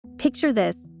Picture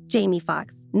this: Jamie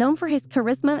Foxx, known for his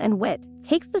charisma and wit,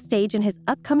 takes the stage in his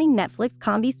upcoming Netflix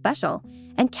comedy special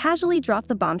and casually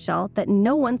drops a bombshell that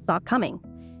no one saw coming.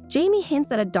 Jamie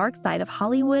hints at a dark side of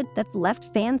Hollywood that's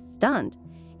left fans stunned.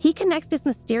 He connects this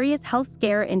mysterious health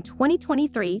scare in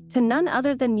 2023 to none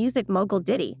other than music mogul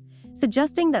Diddy,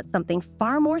 suggesting that something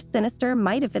far more sinister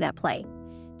might have been at play.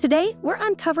 Today, we're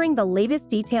uncovering the latest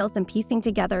details and piecing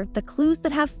together the clues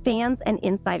that have fans and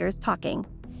insiders talking.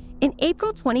 In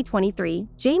April 2023,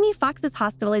 Jamie Foxx's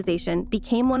hospitalization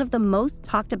became one of the most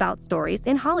talked about stories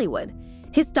in Hollywood.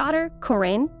 His daughter,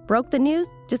 Corinne, broke the news,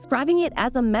 describing it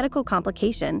as a medical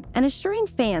complication and assuring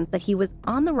fans that he was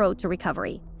on the road to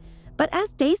recovery. But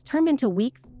as days turned into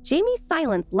weeks, Jamie's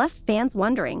silence left fans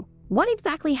wondering, what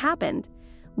exactly happened?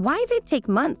 Why did it take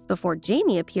months before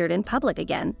Jamie appeared in public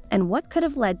again, and what could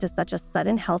have led to such a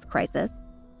sudden health crisis?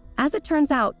 As it turns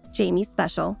out, Jamie's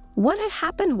special, What Had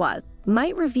Happened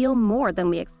might reveal more than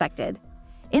we expected.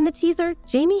 In the teaser,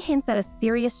 Jamie hints at a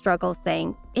serious struggle,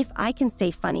 saying, "If I can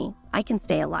stay funny, I can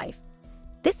stay alive."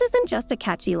 This isn't just a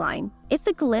catchy line, it's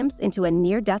a glimpse into a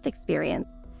near-death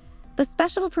experience. The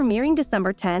special, premiering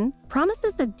December 10,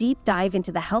 promises a deep dive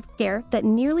into the health scare that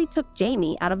nearly took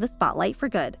Jamie out of the spotlight for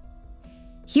good.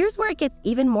 Here's where it gets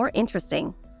even more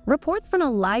interesting. Reports from a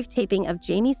live taping of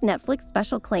Jamie's Netflix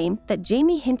special claim that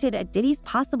Jamie hinted at Diddy's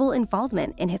possible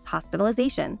involvement in his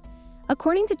hospitalization.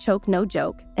 According to Choke No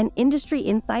Joke, an industry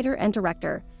insider and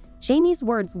director, Jamie's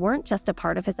words weren't just a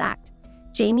part of his act.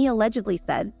 Jamie allegedly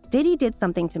said, "Diddy did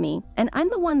something to me, and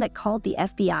I'm the one that called the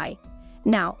FBI."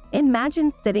 Now, imagine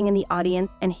sitting in the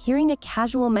audience and hearing a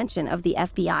casual mention of the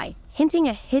FBI, hinting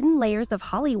at hidden layers of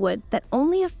Hollywood that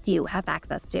only a few have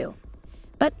access to.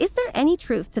 But is there any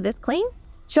truth to this claim?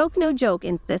 Choke No Joke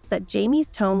insists that Jamie's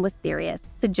tone was serious,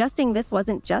 suggesting this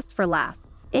wasn't just for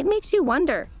laughs. It makes you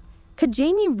wonder, could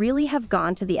Jamie really have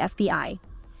gone to the FBI?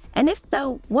 And if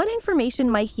so, what information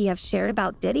might he have shared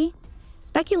about Diddy?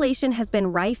 Speculation has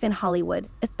been rife in Hollywood,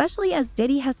 especially as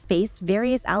Diddy has faced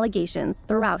various allegations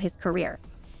throughout his career.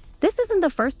 This isn't the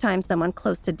first time someone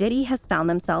close to Diddy has found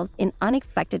themselves in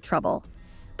unexpected trouble.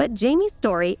 But Jamie's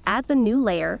story adds a new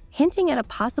layer, hinting at a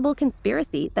possible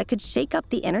conspiracy that could shake up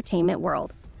the entertainment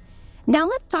world. Now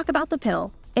let's talk about the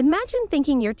pill. Imagine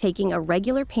thinking you're taking a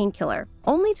regular painkiller,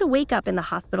 only to wake up in the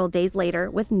hospital days later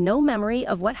with no memory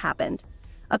of what happened.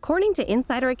 According to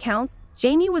insider accounts,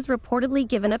 Jamie was reportedly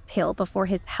given a pill before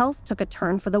his health took a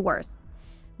turn for the worse.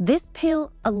 This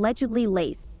pill, allegedly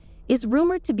laced, is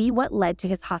rumored to be what led to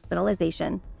his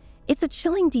hospitalization. It's a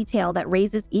chilling detail that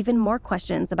raises even more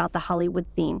questions about the Hollywood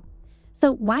scene.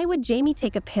 So why would Jamie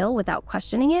take a pill without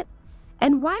questioning it?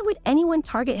 And why would anyone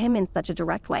target him in such a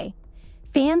direct way?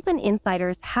 Fans and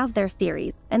insiders have their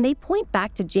theories, and they point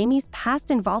back to Jamie's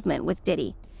past involvement with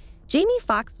Diddy. Jamie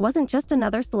Foxx wasn't just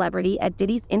another celebrity at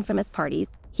Diddy's infamous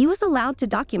parties. He was allowed to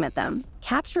document them,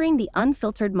 capturing the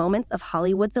unfiltered moments of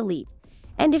Hollywood's elite.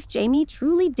 And if Jamie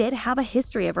truly did have a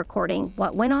history of recording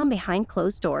what went on behind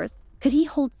closed doors, could he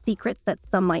hold secrets that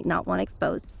some might not want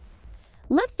exposed?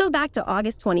 Let's go back to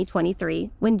August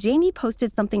 2023, when Jamie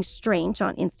posted something strange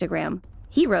on Instagram.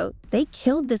 He wrote, "They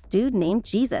killed this dude named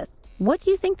Jesus. What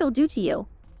do you think they'll do to you?"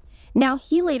 Now,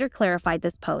 he later clarified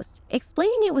this post,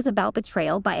 explaining it was about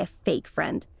betrayal by a fake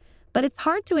friend. But it's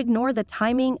hard to ignore the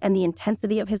timing and the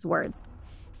intensity of his words.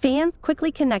 Fans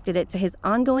quickly connected it to his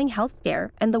ongoing health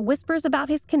scare and the whispers about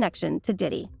his connection to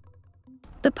Diddy.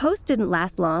 The post didn't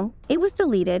last long, it was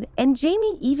deleted, and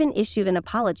Jamie even issued an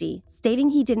apology, stating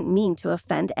he didn't mean to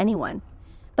offend anyone.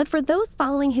 But for those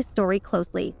following his story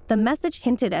closely, the message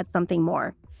hinted at something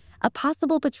more, a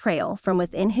possible betrayal from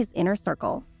within his inner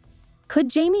circle. Could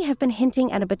Jamie have been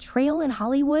hinting at a betrayal in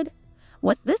Hollywood?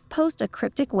 Was this post a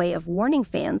cryptic way of warning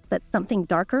fans that something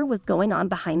darker was going on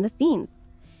behind the scenes?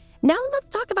 Now let's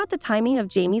talk about the timing of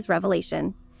Jamie's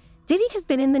revelation. Diddy has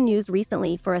been in the news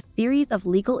recently for a series of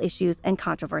legal issues and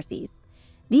controversies.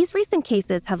 These recent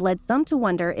cases have led some to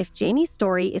wonder if Jamie's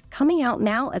story is coming out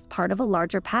now as part of a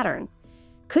larger pattern.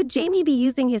 Could Jamie be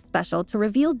using his special to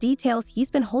reveal details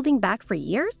he's been holding back for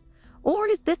years? Or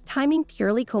is this timing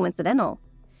purely coincidental?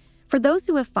 For those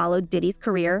who have followed Diddy's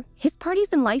career, his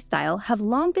parties and lifestyle have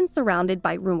long been surrounded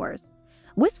by rumors.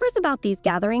 Whispers about these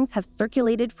gatherings have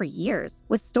circulated for years,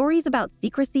 with stories about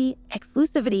secrecy,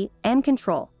 exclusivity, and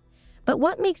control. But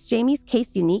what makes Jamie's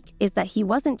case unique is that he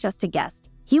wasn't just a guest.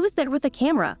 He was there with a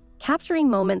camera, capturing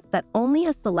moments that only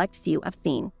a select few have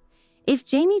seen. If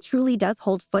Jamie truly does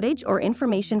hold footage or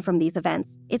information from these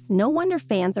events, it's no wonder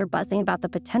fans are buzzing about the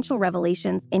potential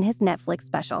revelations in his Netflix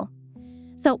special.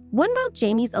 So, what about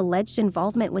Jamie's alleged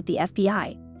involvement with the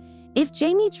FBI? If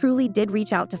Jamie truly did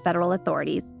reach out to federal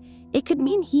authorities, It could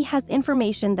mean he has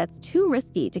information that's too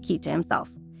risky to keep to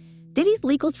himself. Diddy's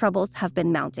legal troubles have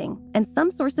been mounting, and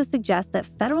some sources suggest that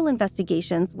federal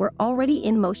investigations were already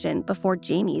in motion before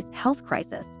Jamie's health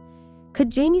crisis. Could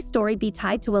Jamie's story be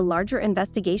tied to a larger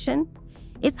investigation?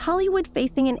 Is Hollywood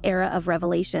facing an era of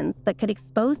revelations that could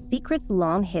expose secrets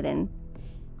long hidden?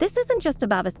 This isn't just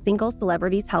about a single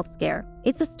celebrity's health scare.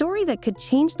 It's a story that could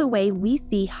change the way we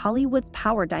see Hollywood's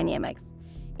power dynamics.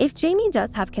 If Jamie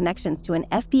does have connections to an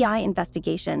FBI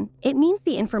investigation, it means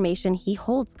the information he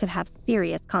holds could have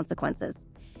serious consequences.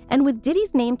 And with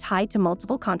Diddy's name tied to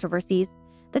multiple controversies,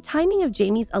 the timing of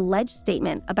Jamie's alleged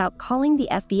statement about calling the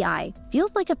FBI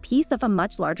feels like a piece of a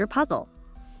much larger puzzle.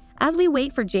 As we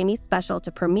wait for Jamie's special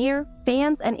to premiere,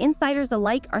 fans and insiders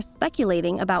alike are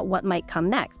speculating about what might come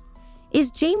next.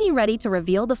 Is Jamie ready to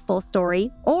reveal the full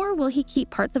story, or will he keep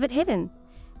parts of it hidden?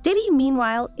 Diddy,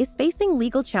 meanwhile, is facing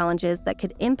legal challenges that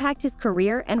could impact his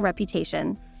career and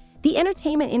reputation. The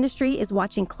entertainment industry is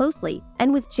watching closely,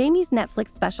 and with Jamie's Netflix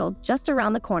special just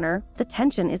around the corner, the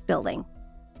tension is building.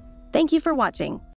 Thank you for watching.